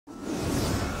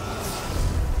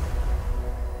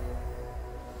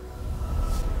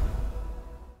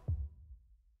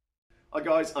Hi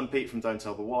guys, I'm Pete from Don't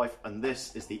Tell the Wife, and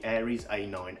this is the Ares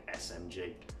A9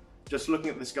 SMG. Just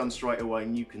looking at this gun straight away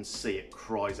and you can see it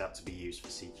cries out to be used for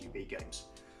CQB games.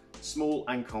 Small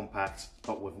and compact,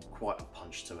 but with quite a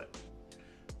punch to it.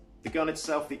 The gun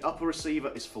itself, the upper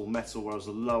receiver is full metal, whereas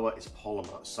the lower is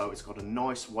polymer, so it's got a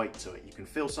nice weight to it. You can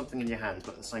feel something in your hands,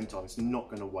 but at the same time it's not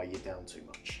going to weigh you down too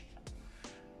much.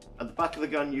 At the back of the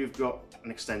gun you've got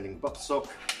an extending buttstock,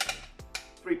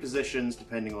 3 positions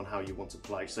depending on how you want to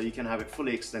play, so you can have it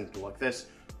fully extended like this,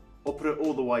 or put it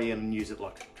all the way in and use it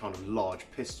like a kind of large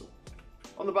pistol.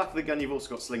 On the back of the gun you've also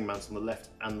got sling mounts on the left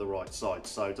and the right side,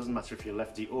 so it doesn't matter if you're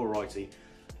lefty or righty,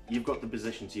 you've got the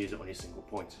position to use it on your single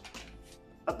point.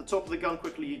 At the top of the gun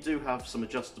quickly you do have some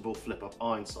adjustable flip up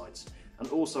iron sights, and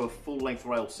also a full length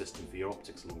rail system for your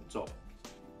optics along the top.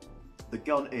 The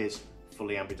gun is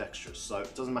fully ambidextrous, so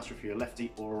it doesn't matter if you're a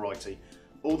lefty or a righty,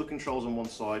 all the controls on one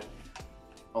side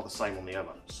are the same on the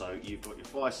other. So you've got your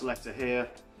fire selector here,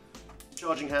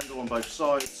 charging handle on both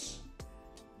sides,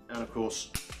 and of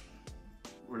course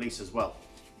release as well.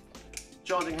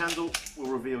 Charging handle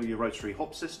will reveal your rotary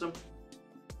hop system.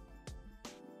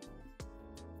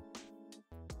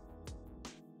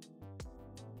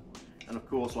 And of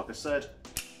course, like I said,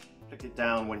 click it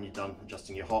down when you're done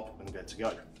adjusting your hop and good to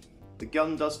go. The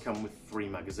gun does come with 3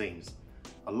 magazines,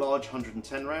 a large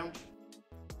 110 round,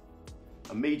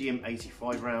 a medium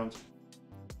 85 round,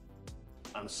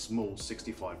 and a small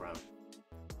 65 round.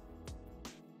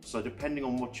 So depending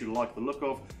on what you like the look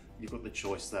of, you've got the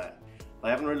choice there. They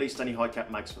haven't released any high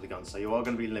cap mags for the gun, so you are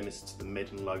going to be limited to the mid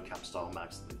and low cap style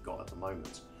mags that they've got at the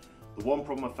moment. The one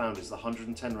problem I found is the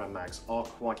 110 round mags are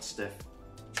quite stiff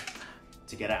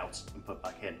to get out and put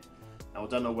back in. Now I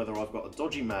don't know whether I've got a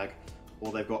dodgy mag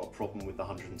or they've got a problem with the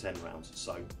 110 rounds,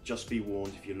 so just be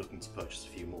warned if you're looking to purchase a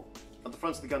few more. At the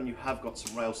front of the gun you have got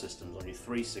some rail systems on your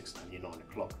 3, 6 and your 9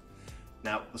 o'clock.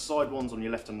 Now the side ones on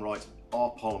your left and right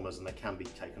are polymers and they can be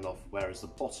taken off, whereas the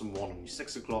bottom one on your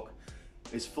 6 o'clock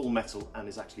is full metal and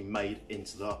is actually made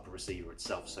into the upper receiver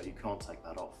itself, so you can't take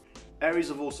that off. Ares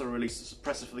have also released a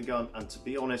suppressor for the gun, and to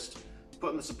be honest,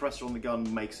 putting the suppressor on the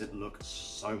gun makes it look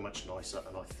so much nicer,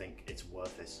 and I think it's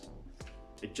worth it.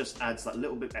 It just adds that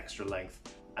little bit extra length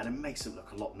and it makes it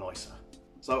look a lot nicer.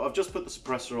 So I've just put the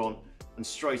suppressor on and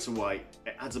straight away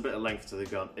it adds a bit of length to the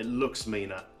gun. It looks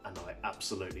meaner and I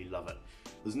absolutely love it.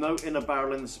 There's no inner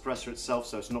barrel in the suppressor itself,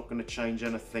 so it's not going to change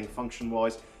anything function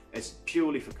wise. It's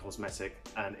purely for cosmetic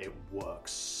and it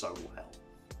works so well.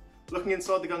 Looking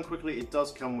inside the gun quickly, it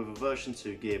does come with a version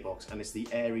 2 gearbox and it's the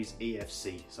Ares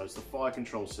EFC, so it's the fire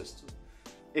control system.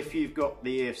 If you've got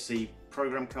the EFC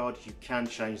program card, you can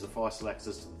change the fire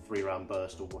selectors to the 3-round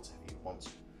burst or whatever you want.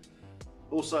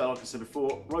 Also, like I said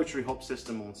before, rotary hop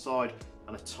system on the side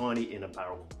and a tiny inner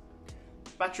barrel.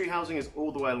 Battery housing is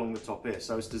all the way along the top here,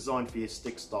 so it's designed for your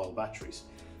stick style batteries.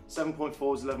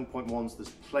 7.4s, 11.1s, there's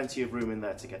plenty of room in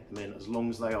there to get them in as long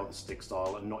as they are the stick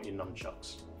style and not your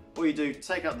nunchucks. All you do,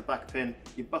 take out the back pin,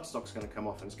 your buttstock's going to come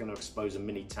off and it's going to expose a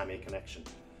mini Tamiya connection.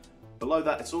 Below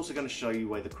that, it's also going to show you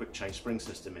where the quick change spring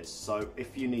system is, so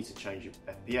if you need to change your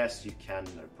FPS, you can,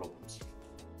 no problems.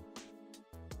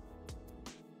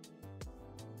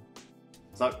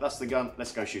 So that's the gun,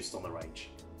 let's go shoot it on the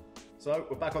range. So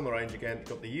we're back on the range again,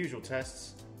 got the usual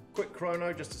tests. Quick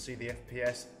chrono just to see the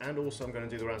FPS, and also I'm going to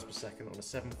do the rounds per second on a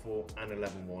 7.4 and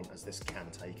 11.1 as this can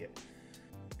take it.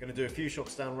 Going to do a few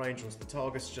shots down range onto the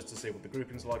targets just to see what the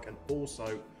grouping's like, and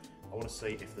also I want to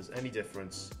see if there's any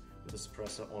difference with the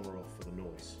suppressor on or off for the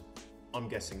noise. I'm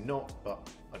guessing not, but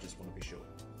I just want to be sure.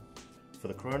 For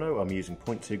the chrono I'm using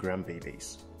 0.2 gram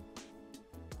BBs.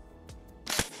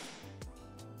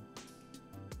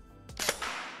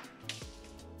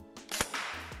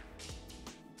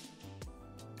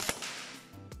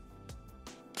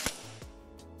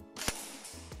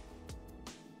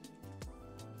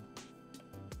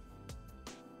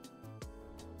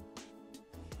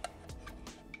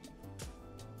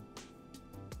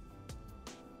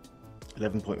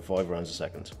 .5 rounds a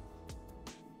second.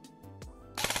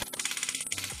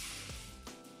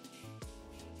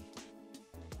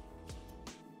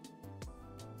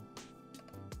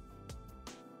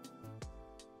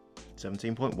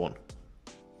 .1.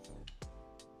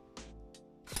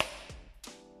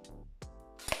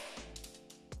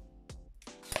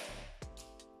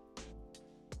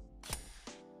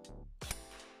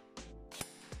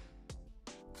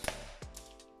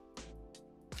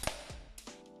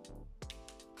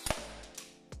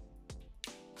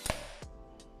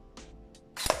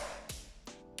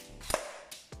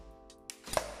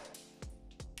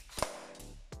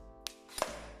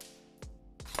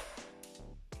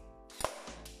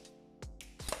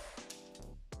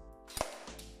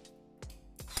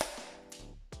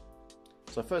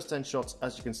 So first 10 shots,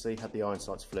 as you can see, had the iron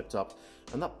sights flipped up,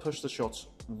 and that pushed the shots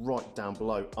right down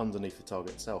below underneath the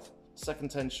target itself.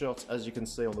 Second 10 shots, as you can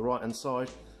see on the right hand side,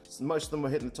 most of them were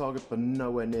hitting the target but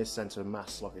nowhere near centre of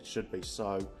mass like it should be,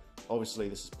 so obviously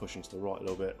this is pushing to the right a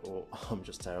little bit, or I'm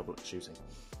just terrible at shooting.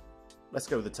 Let's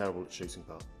go with the terrible at shooting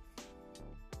part.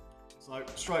 So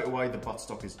straight away the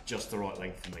buttstock is just the right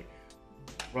length for me.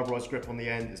 Rubberized grip on the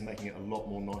end is making it a lot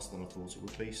more nicer than I thought it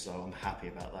would be, so I'm happy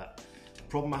about that. The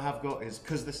problem I have got is,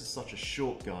 because this is such a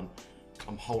short gun,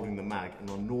 I'm holding the mag,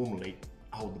 and I normally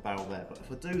hold the barrel there, but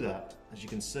if I do that, as you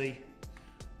can see,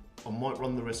 I might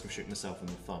run the risk of shooting myself in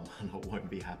the thumb and I won't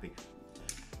be happy.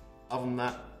 Other than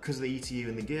that, because of the ETU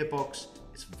and the gearbox,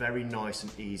 it's very nice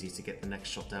and easy to get the next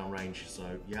shot down range, so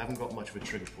you haven't got much of a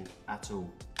trigger pull at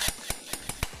all.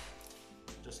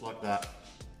 Just like that.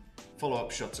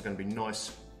 Follow-up shots are going to be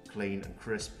nice, clean and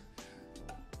crisp.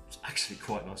 It's actually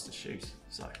quite nice to shoot,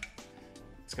 so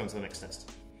let's go on to the next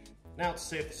test. Now to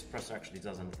see if the suppressor actually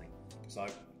does anything. So,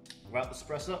 without the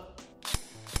suppressor,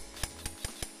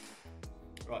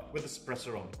 right, with the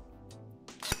suppressor on.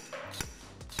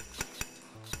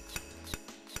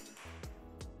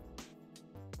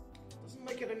 Doesn't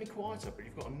make it any quieter, but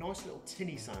you've got a nice little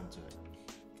tinny sound to it.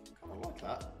 Kind of like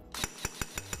that.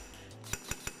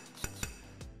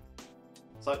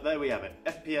 So there we have it.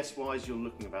 FPS wise, you're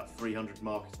looking about 300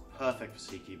 mark. It's perfect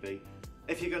for CQB.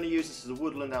 If you're going to use this as a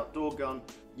woodland outdoor gun,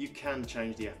 you can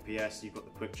change the FPS. You've got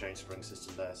the quick change spring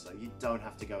system there, so you don't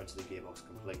have to go into the gearbox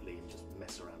completely and just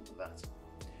mess around with that.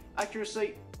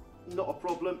 Accuracy, not a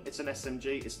problem. It's an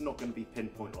SMG. It's not going to be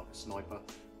pinpoint like a sniper,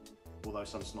 although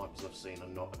some snipers I've seen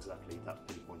are not exactly that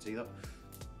pinpoint either.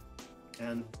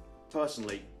 And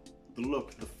personally, the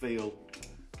look, the feel,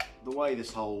 the way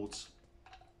this holds,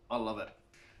 I love it.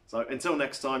 So until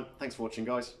next time, thanks for watching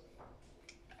guys.